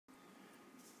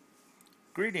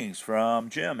Greetings from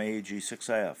Jim,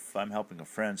 AG6IF. I'm helping a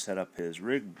friend set up his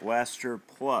Rigblaster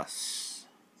Plus.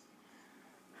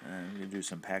 And we're going to do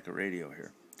some packet radio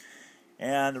here.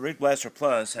 And the Rigblaster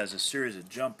Plus has a series of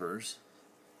jumpers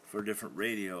for different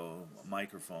radio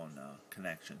microphone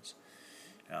connections.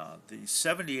 The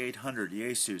 7800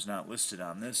 Yaesu is not listed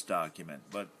on this document,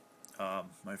 but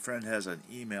my friend has an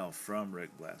email from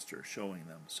Rigblaster showing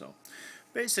them. So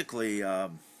basically,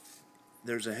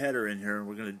 there's a header in here, and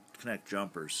we're going to connect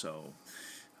jumpers. So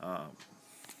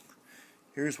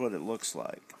here's what it looks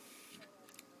like.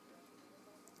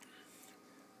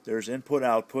 There's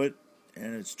input-output,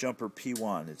 and it's jumper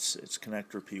P1. It's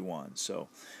connector P1. So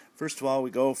first of all,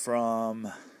 we go from,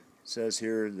 it says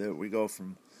here that we go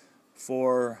from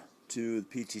 4 to the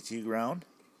PTT ground.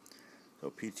 So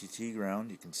PTT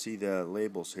ground, you can see the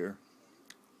labels here.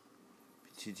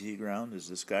 PTT ground is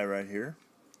this guy right here.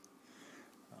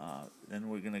 Then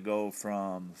we're going to go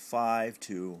from 5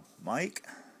 to mic.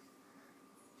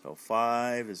 So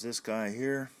 5 is this guy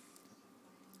here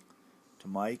to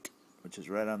mic, which is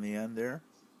right on the end there.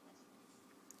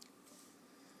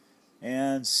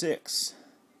 And 6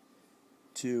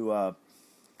 to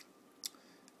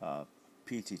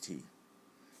PTT.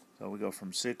 So we go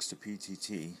from 6 to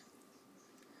PTT.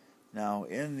 Now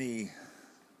in the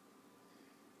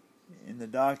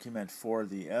document for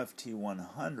the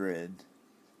FT100,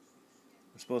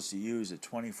 we're supposed to use a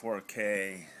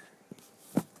 24K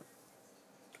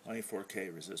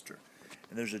resistor.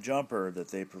 And there's a jumper that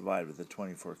they provide with a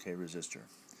 24K resistor.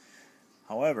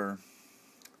 However,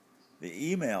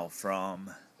 the email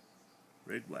from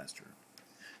Rigblaster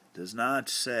does not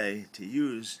say to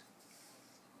use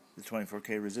the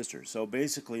 24K resistor. So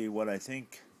basically what I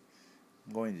think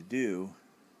I'm going to do,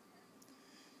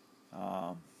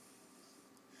 I'm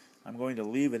going to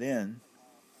leave it in,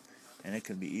 and it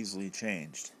can be easily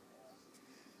changed,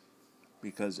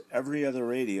 because every other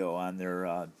radio on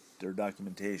their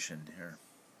documentation here,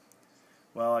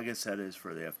 well, I guess that is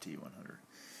for the FT100.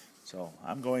 So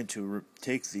I'm going to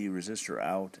take the resistor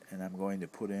out, and I'm going to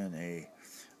put in a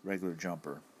regular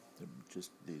jumper, just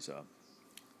these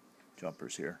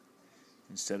jumpers here,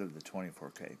 instead of the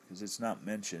 24K, because it's not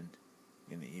mentioned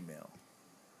in the email.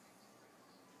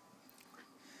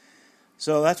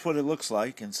 So that's what it looks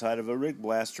like inside of a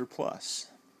Rigblaster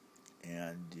Plus.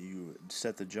 And you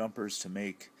set the jumpers to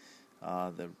make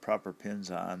the proper pins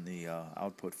on the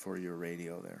output for your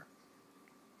radio there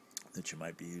that you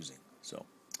might be using. So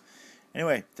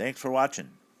anyway, thanks for watching.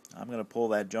 I'm going to pull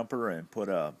that jumper and pull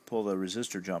the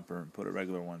resistor jumper and put a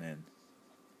regular one in,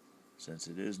 since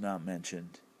it is not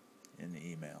mentioned in the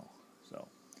email. So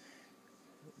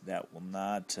that will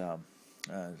not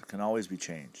can always be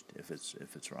changed if it's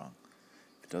wrong,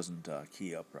 if it doesn't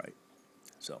key up right.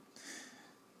 So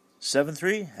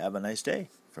 7-3, have a nice day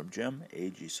from Jim,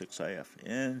 AG6IF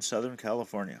in Southern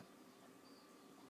California.